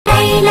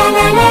ليلى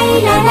لا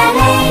ليلى لا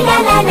ليلى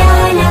لا لا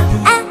لا.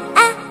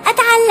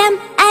 أتعلم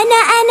أنا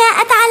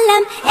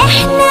أتعلم.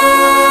 إحنا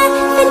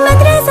في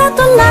المدرسة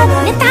طلاب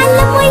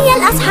نتعلم ويا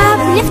الأصحاب،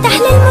 نفتح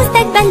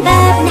للمستقبل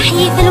باب،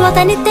 نحيي في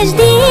الوطن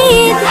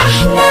التجديد.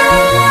 إحنا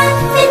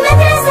في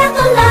المدرسة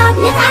طلاب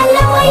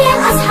نتعلم ويا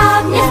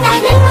الأصحاب، نفتح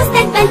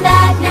للمستقبل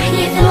باب،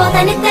 نحيي في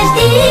الوطن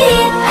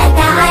التجديد.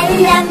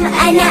 أتعلم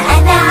أنا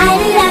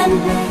أتعلم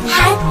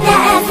حتى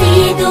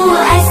أفيد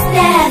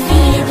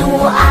وأستفيد،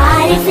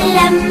 وأعرف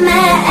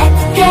لما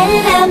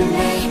أتكلم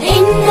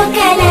إنه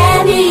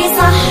كلامي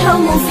صح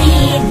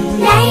ومفيد.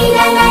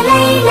 ليلى لا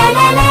ليلى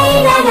لا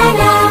ليلى لا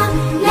لا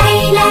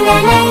ليلى لا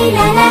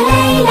ليلى لا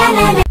ليلى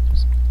لا.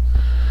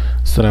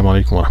 السلام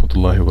عليكم ورحمة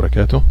الله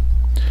وبركاته.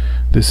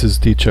 This is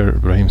teacher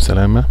Ibrahim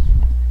Salama,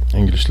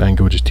 English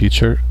language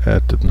teacher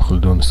at Ibn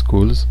Khaldun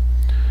Schools,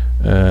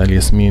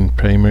 Al-Yasmin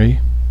Primary.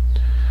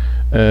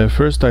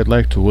 First, I'd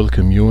like to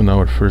welcome you in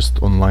our first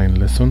online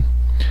lesson.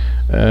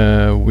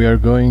 We are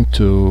going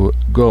to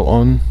go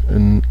on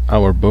in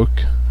our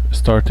book,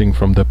 starting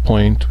from the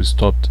point we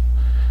stopped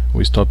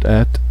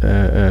at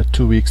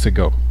 2 weeks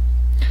ago.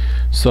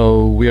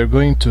 So we are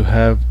going to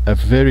have a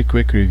very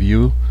quick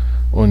review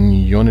on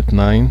Unit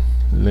 9,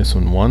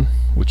 Lesson 1,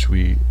 which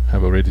we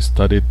have already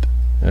studied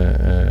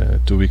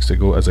 2 weeks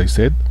ago, as I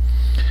said.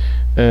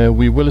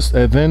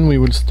 Then we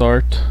will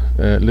start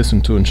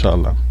Lesson 2,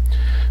 inshallah.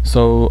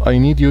 So I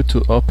need you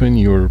to open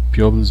your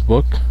Pupils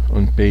book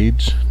on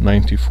page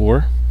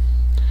 94.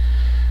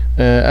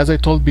 As I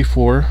told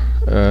before,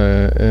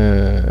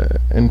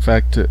 in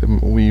fact,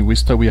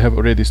 we have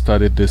already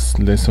studied this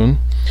lesson,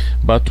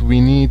 but we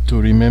need to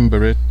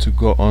remember it to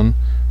go on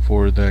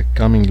for the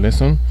coming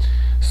lesson.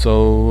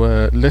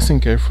 So listen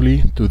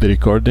carefully to the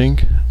recording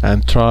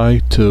and try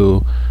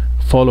to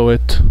follow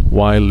it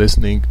while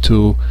listening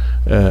to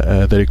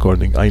the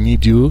recording. I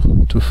need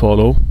you to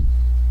follow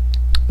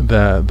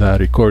the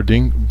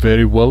recording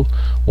very well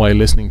while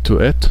listening to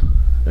it,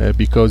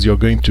 because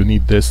you're going to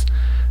need this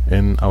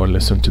in our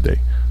lesson today.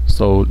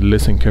 So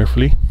listen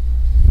carefully.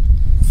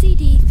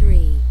 CD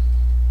 3,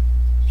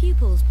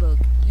 Pupils Book,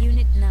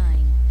 Unit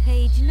 9,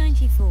 page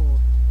 94.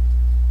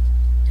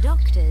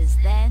 Doctors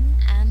Then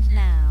and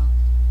Now.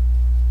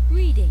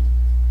 Reading.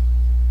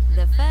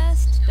 The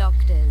First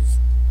Doctors.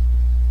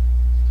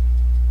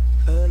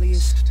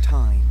 Earliest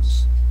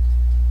times.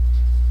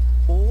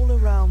 All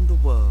around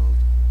the world,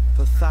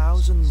 for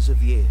thousands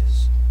of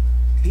years,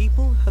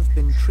 people have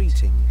been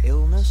treating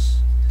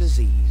illness,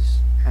 disease,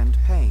 and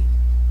pain.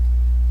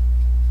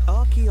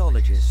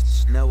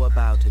 Archaeologists know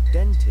about a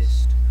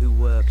dentist who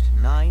worked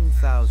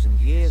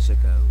 9,000 years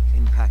ago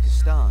in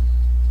Pakistan,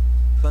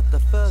 but the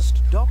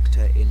first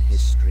doctor in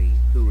history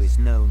who is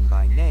known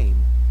by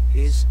name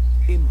is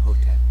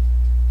Imhotep.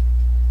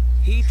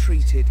 He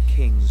treated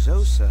King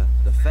Zoser,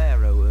 the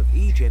pharaoh of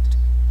Egypt,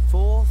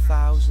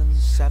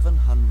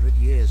 4,700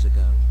 years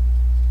ago.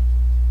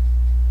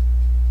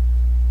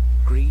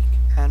 Greek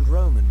and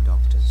Roman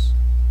doctors.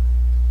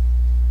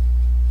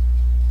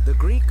 The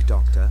Greek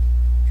doctor,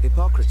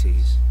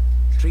 Hippocrates,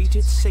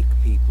 treated sick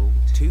people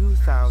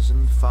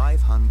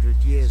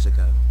 2,500 years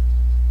ago.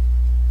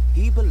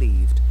 He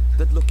believed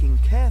that looking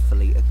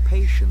carefully at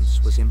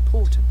patients was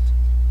important.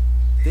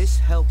 This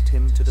helped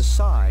him to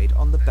decide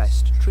on the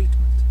best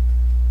treatment.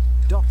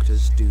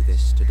 Doctors do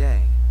this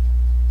today.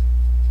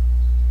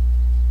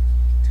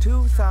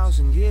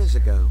 2,000 years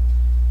ago,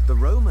 the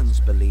Romans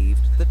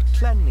believed that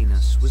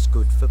cleanliness was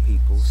good for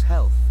people's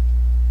health.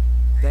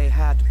 They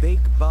had big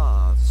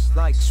baths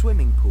like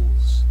swimming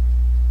pools.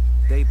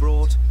 They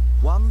brought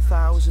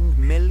 1,000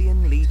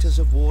 million liters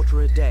of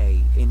water a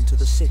day into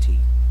the city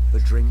for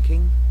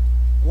drinking,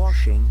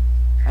 washing,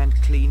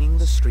 and cleaning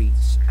the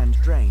streets and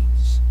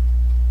drains.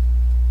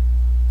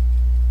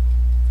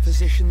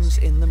 Physicians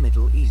in the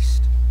Middle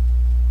East.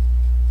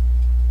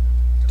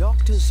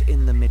 Doctors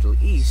in the Middle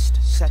East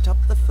set up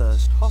the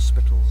first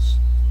hospitals.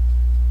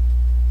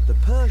 The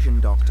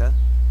Persian doctor,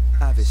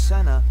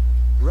 Avicenna,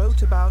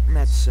 wrote about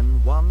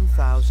medicine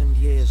 1,000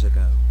 years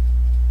ago.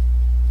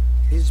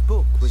 His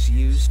book was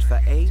used for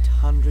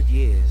 800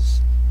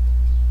 years.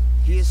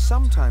 He is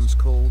sometimes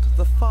called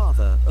the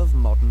father of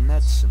modern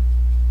medicine.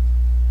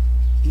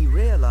 He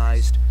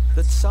realized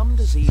that some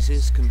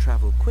diseases can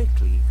travel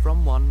quickly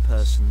from one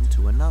person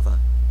to another.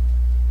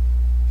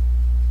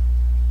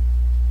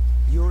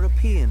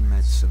 European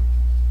medicine.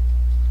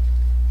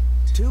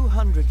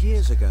 200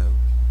 years ago,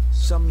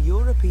 some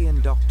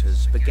European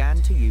doctors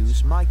began to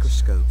use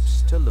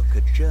microscopes to look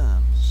at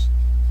germs.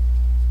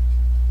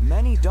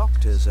 Many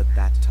doctors at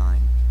that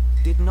time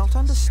did not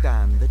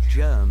understand that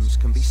germs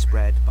can be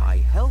spread by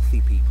healthy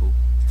people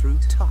through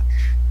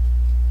touch.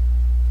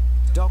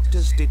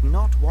 Doctors did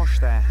not wash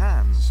their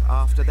hands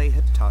after they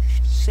had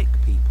touched sick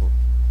people.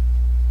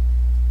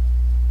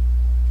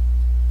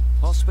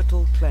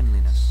 Hospital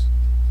cleanliness.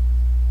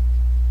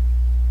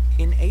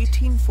 In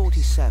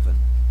 1847,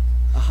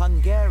 a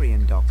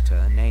Hungarian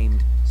doctor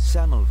named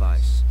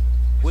Semmelweis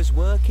was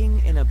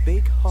working in a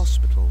big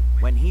hospital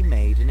when he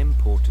made an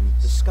important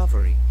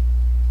discovery.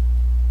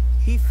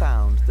 He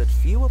found that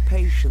fewer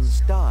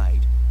patients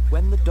died when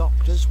when the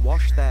doctors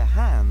washed their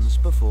hands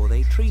before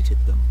they treated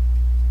them.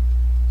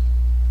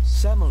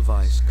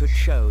 Semmelweis could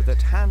show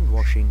that hand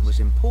washing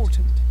was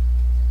important,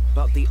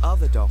 but the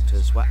other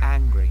doctors were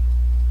angry.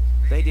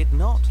 They did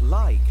not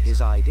like his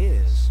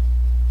ideas.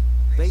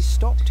 They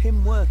stopped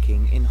him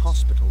working in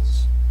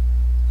hospitals.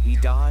 He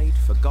died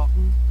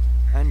forgotten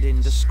and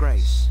in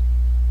disgrace,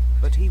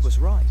 but he was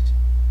right.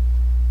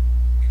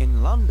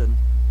 In London,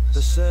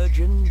 the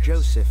surgeon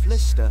Joseph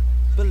Lister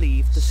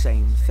believed the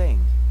same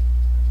thing.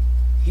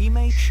 He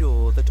made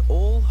sure that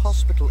all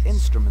hospital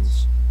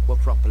instruments were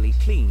properly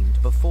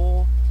cleaned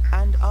before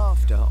and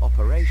after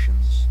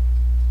operations.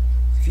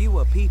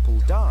 Fewer people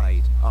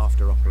died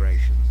after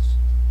operations.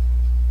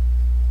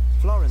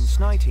 Florence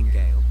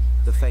Nightingale,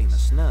 the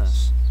famous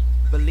nurse,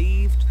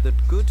 believed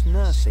that good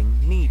nursing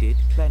needed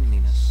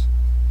cleanliness.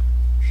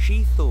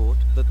 She thought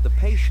that the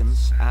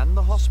patients and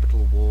the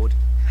hospital ward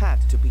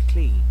had to be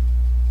clean.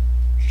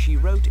 She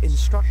wrote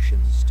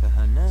instructions to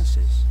her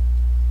nurses.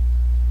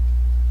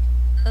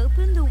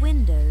 Open the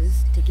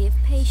windows to give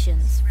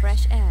patients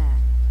fresh air.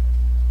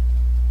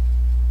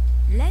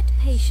 Let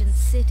patients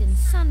sit in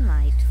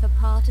sunlight for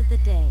part of the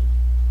day.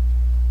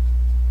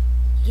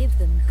 Give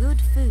them good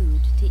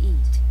food to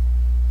eat.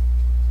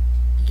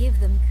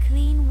 Give them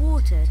clean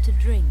water to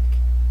drink.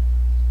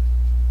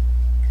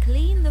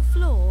 Clean the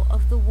floor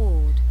of the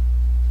ward.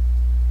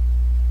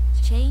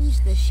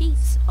 Change the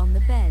sheets on the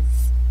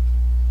beds.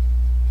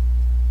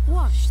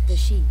 Wash the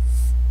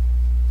sheets.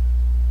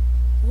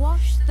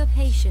 Wash the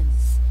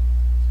patients.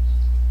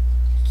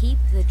 Keep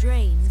the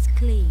drains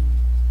clean.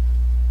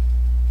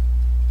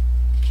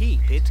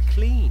 Keep it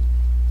clean.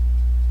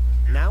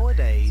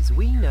 Nowadays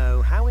we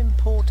know how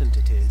important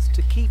it is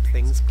to keep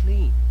things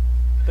clean,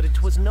 but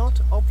it was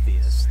not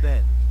obvious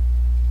then.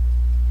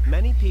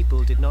 Many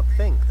people did not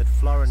think that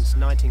Florence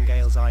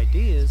Nightingale's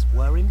ideas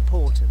were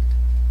important.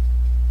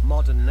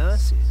 Modern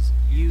nurses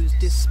use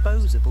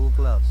disposable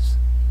gloves.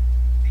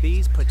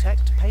 These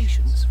protect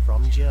patients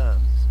from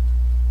germs.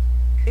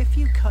 If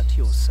you cut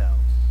yourself,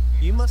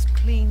 you must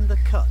clean the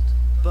cut,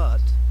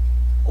 but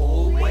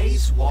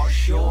Always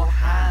wash your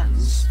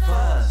hands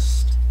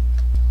first.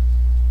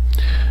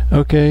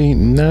 Okay,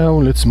 now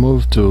let's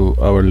move to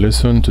our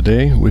lesson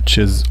today, which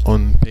is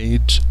on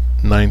page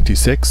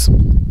 96.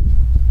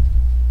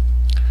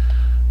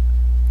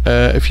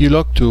 If you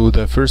look to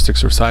the first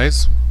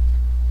exercise,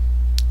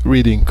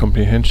 reading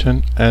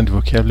comprehension and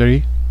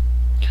vocabulary,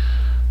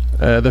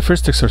 the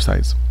first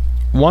exercise,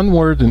 one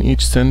word in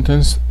each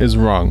sentence is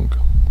wrong.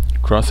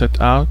 Cross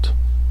it out,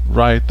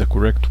 write the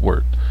correct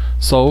word.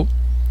 So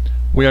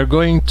we are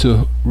going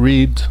to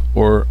read,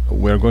 or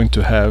we are going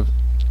to have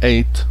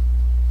 8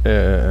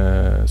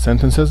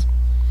 sentences.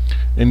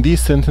 In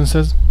these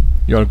sentences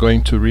you are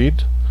going to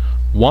read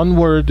one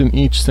word in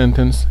each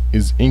sentence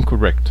is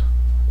incorrect,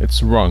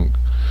 it's wrong.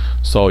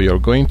 So you're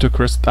going to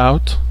cross it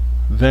out,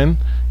 then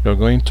you're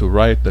going to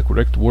write the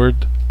correct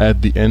word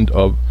at the end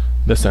of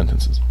the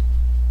sentences.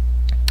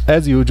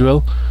 As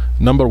usual,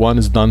 number 1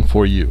 is done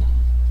for you.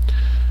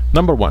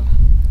 Number 1,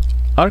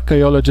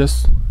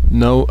 archaeologists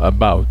know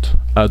about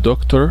a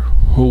doctor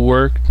who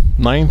worked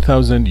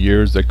 9,000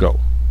 years ago.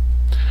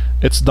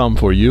 It's done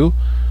for you.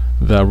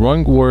 The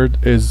wrong word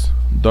is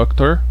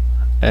doctor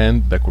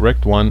and the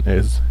correct one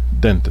is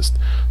dentist.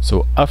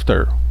 So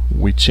after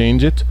we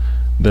change it,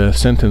 the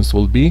sentence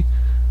will be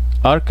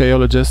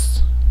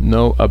archaeologists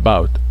know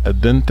about a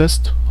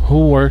dentist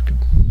who worked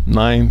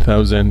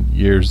 9,000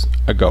 years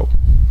ago.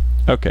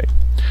 Okay.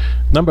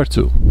 Number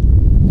 2,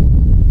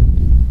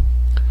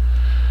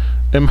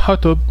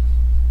 Imhotep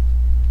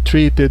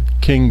treated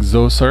King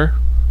Zoser,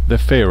 the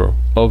Pharaoh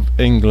of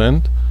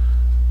England,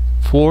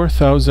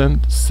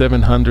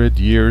 4,700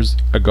 years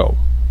ago.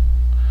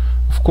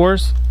 Of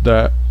course,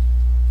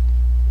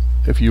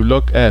 if you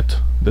look at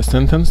the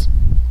sentence,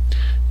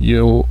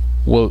 you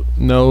will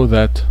know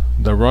that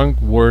the wrong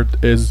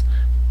word is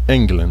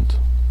England,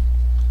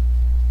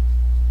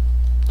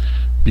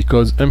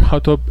 because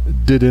Imhotep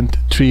didn't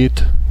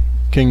treat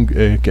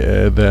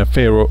the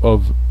Pharaoh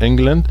of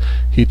England,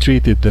 he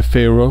treated the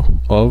Pharaoh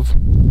of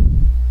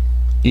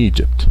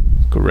Egypt.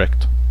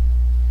 Correct.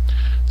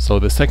 So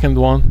the second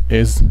one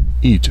is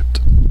Egypt.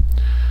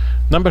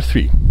 Number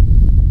 3,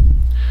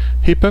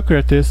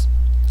 Hippocrates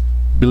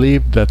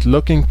believed that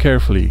looking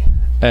carefully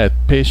at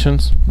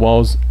patients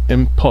was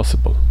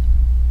impossible.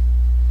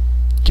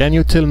 Can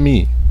you tell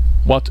me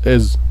what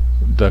is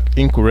the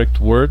incorrect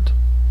word?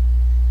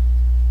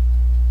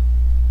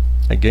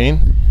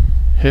 Again,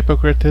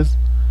 Hippocrates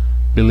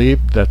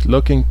believed that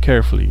looking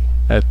carefully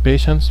at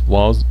patients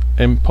was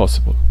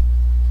impossible.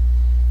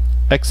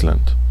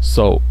 Excellent.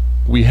 So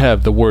we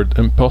have the word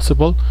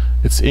impossible,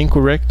 it's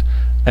incorrect,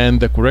 and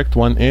the correct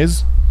one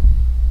is,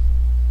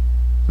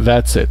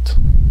 that's it,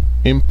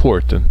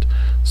 important.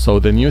 So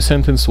the new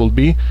sentence will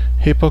be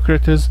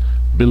Hippocrates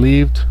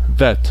believed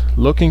that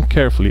looking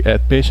carefully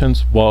at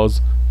patients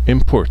was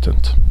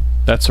important.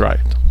 That's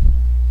right.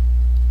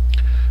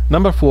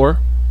 Number 4,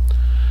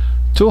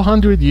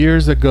 200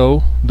 years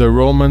ago the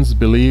Romans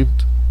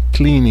believed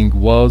cleaning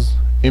was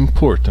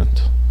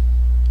important.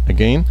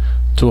 Again,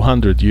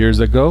 200 years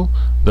ago,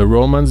 the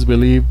Romans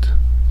believed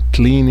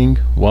cleaning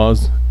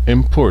was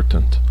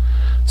important.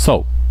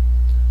 So,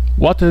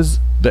 what is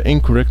the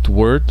incorrect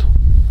word?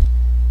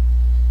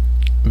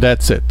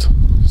 That's it.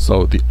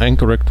 So the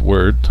incorrect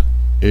word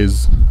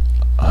is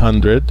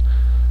 100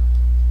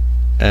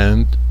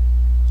 and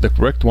the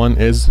correct one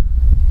is,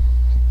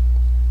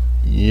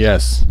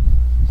 yes,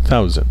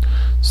 1000.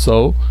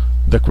 So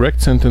the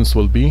correct sentence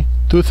will be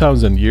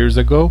 2000 years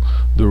ago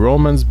the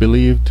Romans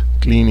believed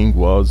cleaning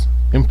was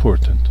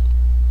important.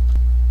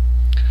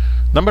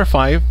 Number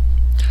 5,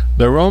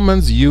 the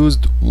Romans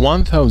used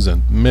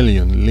 1,000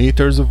 million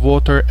liters of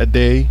water a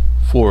day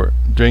for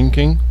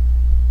drinking,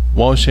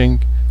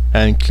 washing,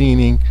 and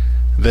cleaning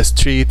the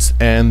streets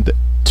and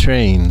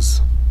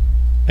trains.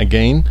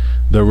 Again,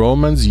 the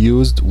Romans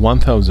used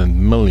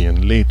 1,000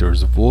 million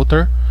liters of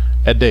water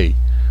a day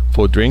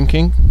for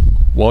drinking,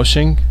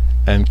 washing,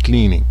 and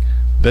cleaning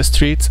the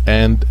streets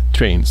and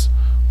trains.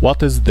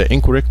 What is the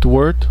incorrect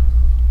word?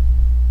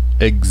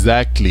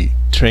 Exactly,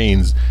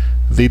 trains.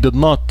 They did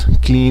not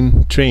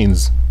clean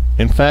trains.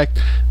 In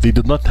fact, they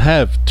did not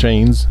have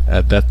trains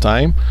at that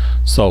time.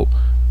 So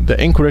the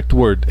incorrect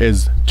word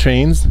is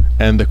trains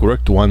and the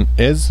correct one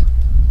is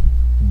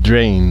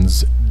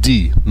drains.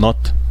 D,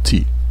 not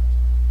T.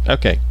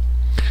 Okay,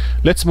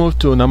 let's move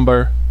to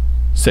number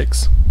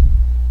 6.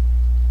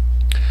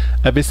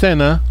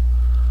 Avicenna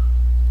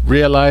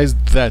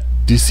realized that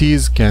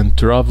disease can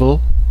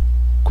travel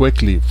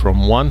quickly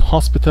from one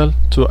hospital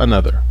to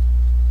another.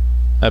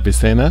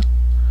 Avicenna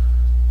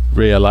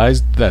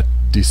realized that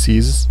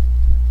disease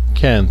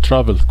can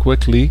travel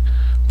quickly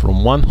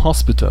from one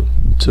hospital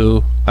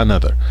to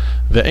another.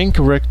 The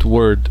incorrect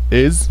word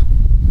is,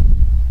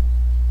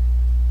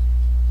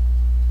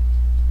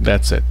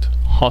 that's it,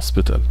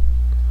 hospital.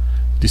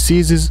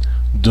 Diseases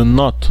do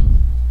not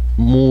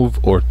move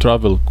or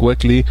travel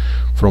quickly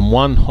from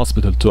one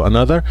hospital to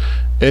another.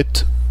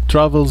 It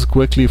travels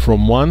quickly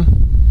from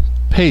one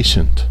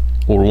patient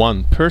or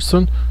one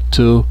person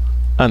to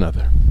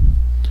another.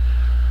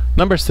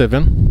 Number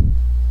 7.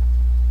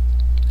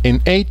 In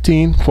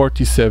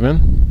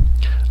 1847,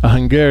 a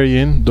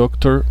Hungarian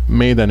doctor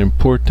made an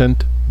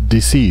important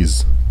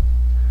disease.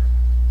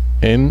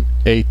 In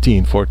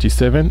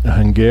 1847, a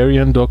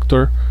Hungarian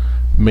doctor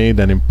made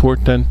an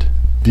important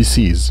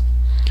disease.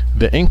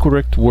 The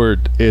incorrect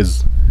word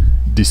is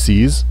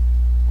disease,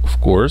 of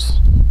course,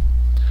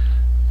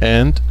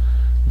 and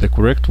the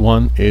correct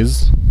one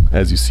is,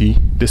 as you see,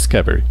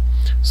 discovery.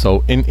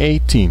 So in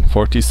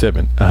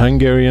 1847, a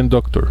Hungarian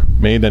doctor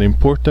made an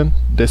important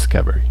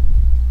discovery.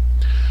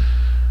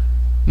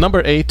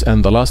 Number 8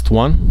 and the last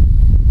one.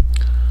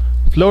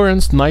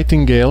 Florence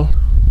Nightingale,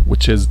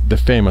 which is the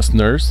famous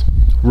nurse,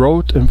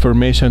 wrote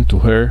information to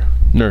her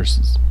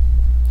nurses.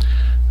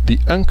 The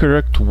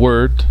incorrect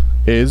word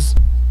is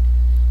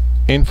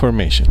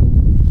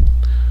information.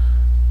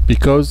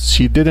 Because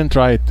she didn't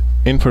write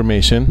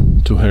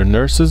information to her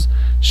nurses,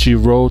 she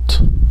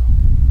wrote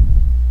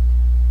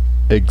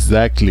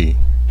exactly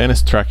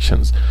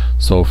instructions.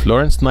 So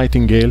Florence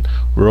Nightingale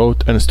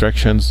wrote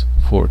instructions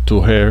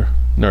to her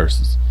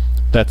nurses.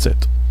 That's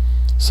it.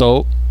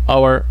 So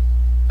our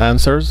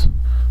answers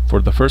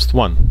for the first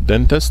one,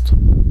 dentist,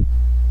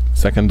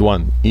 second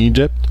one,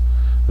 Egypt,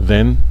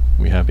 then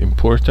we have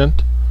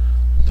important,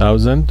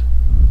 1000,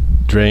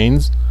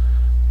 drains,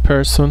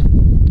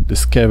 person,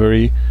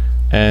 discovery,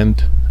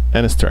 and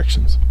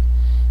instructions.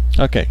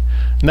 Okay,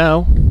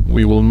 now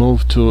we will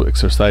move to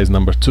exercise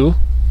number 2.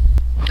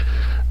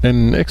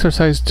 In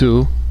exercise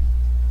 2,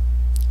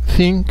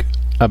 think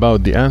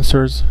about the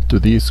answers to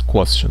these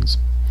questions.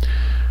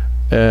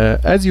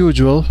 As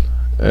usual,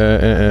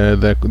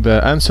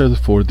 the answers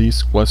for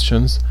these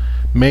questions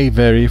may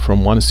vary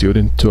from one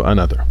student to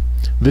another.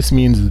 This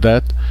means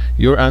that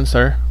your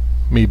answer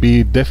may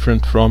be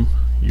different from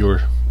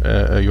your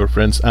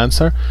friend's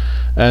answer,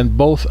 and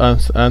both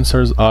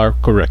answers are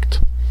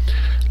correct.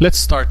 Let's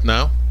start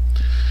now.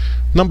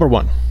 Number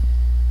 1.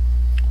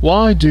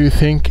 Why do you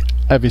think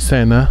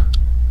Avicenna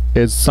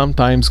is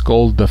sometimes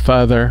called the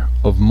father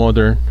of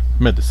modern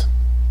medicine?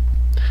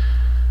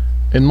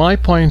 In my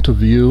point of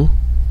view,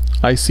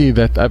 I see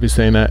that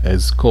Avicenna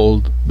is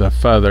called the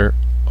father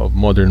of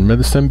modern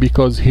medicine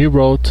because he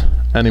wrote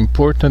an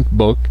important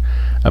book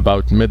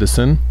about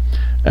medicine,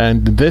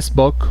 and this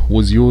book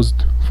was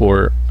used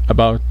for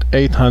about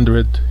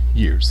 800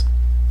 years.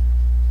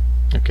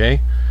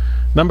 Okay.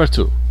 Number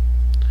 2.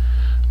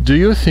 Do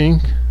you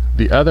think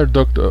the other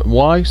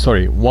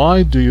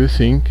why do you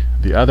think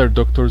the other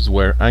doctors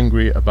were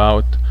angry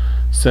about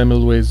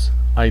Semmelweis'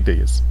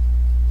 ideas?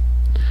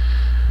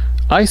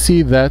 I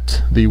see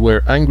that they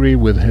were angry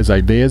with his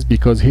ideas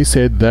because he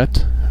said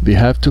that they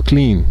have to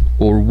clean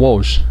or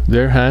wash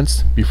their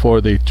hands before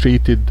they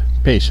treated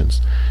patients.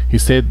 He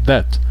said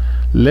that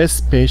less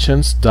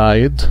patients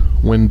died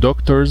when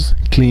doctors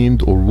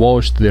cleaned or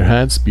washed their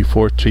hands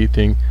before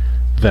treating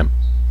them.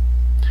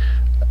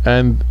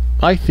 And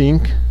I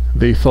think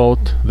they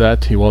thought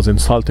that he was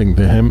insulting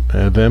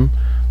them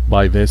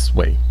by this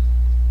way.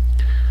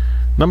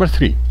 Number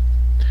 3.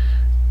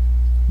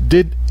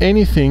 Did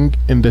anything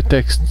in the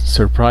text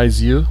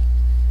surprise you?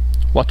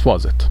 What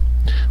was it?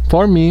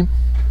 For me,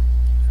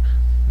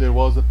 there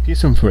was a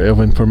piece of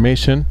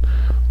information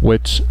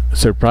which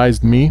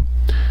surprised me,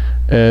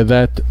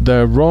 that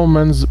the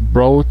Romans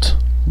brought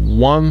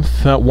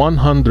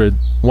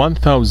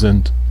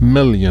 1,000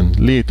 million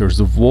liters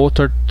of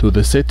water to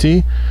the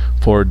city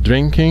for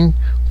drinking,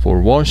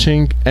 for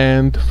washing,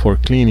 and for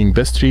cleaning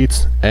the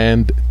streets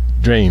and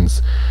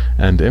drains.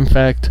 And in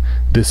fact,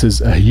 this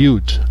is a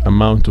huge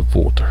amount of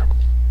water.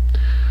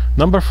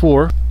 Number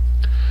 4,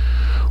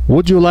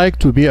 would you like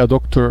to be a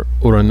doctor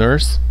or a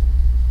nurse?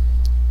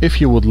 If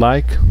you would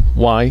like,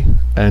 why?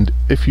 And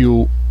if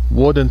you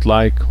wouldn't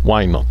like,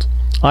 why not?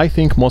 I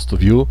think most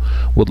of you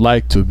would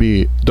like to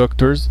be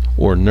doctors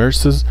or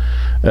nurses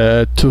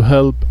to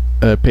help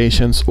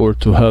patients or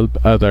to help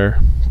other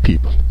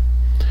people.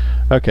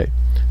 Okay,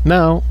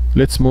 now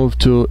let's move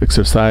to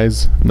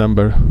exercise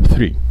number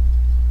 3.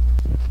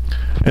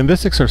 In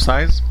this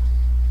exercise,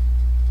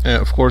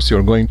 of course,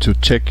 you're going to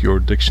check your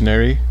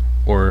dictionary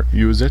or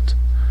use it.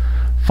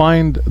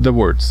 Find the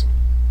words.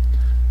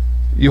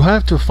 You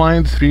have to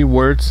find 3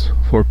 words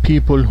for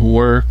people who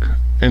work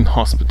in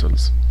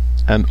hospitals,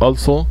 and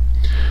also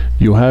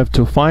you have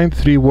to find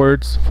 3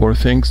 words for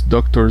things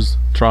doctors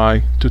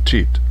try to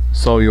treat.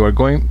 So you are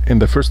going, in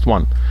the first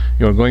one,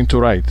 you are going to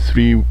write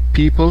 3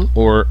 people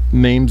or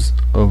names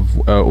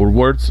of or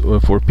words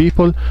for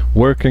people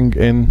working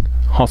in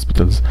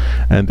hospitals,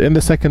 and in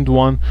the second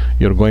one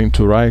you're going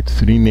to write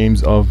 3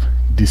 names of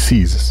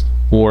diseases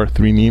or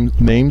 3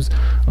 names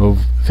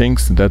of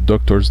things that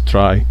doctors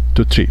try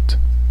to treat.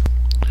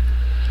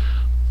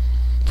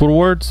 For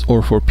words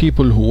or for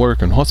people who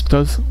work in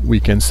hospitals, we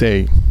can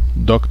say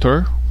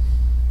doctor,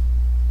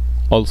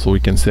 also we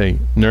can say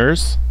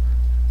nurse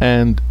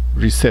and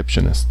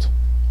receptionist.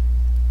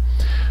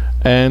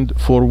 And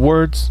for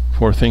words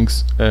for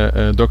things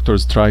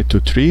doctors try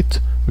to treat,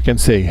 we can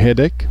say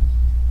headache,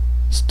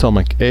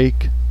 stomach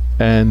ache,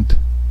 and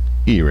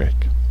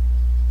earache.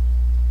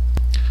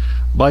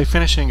 By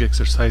finishing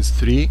exercise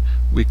 3,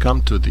 we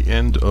come to the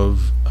end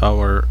of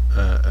our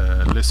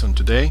lesson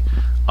today.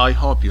 I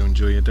hope you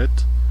enjoyed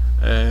it.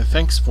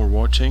 Thanks for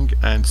watching,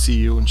 and see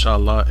you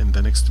inshallah in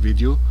the next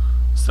video.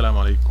 Assalamu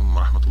alaikum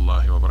wa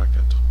rahmatullahi wa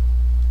barakatuh.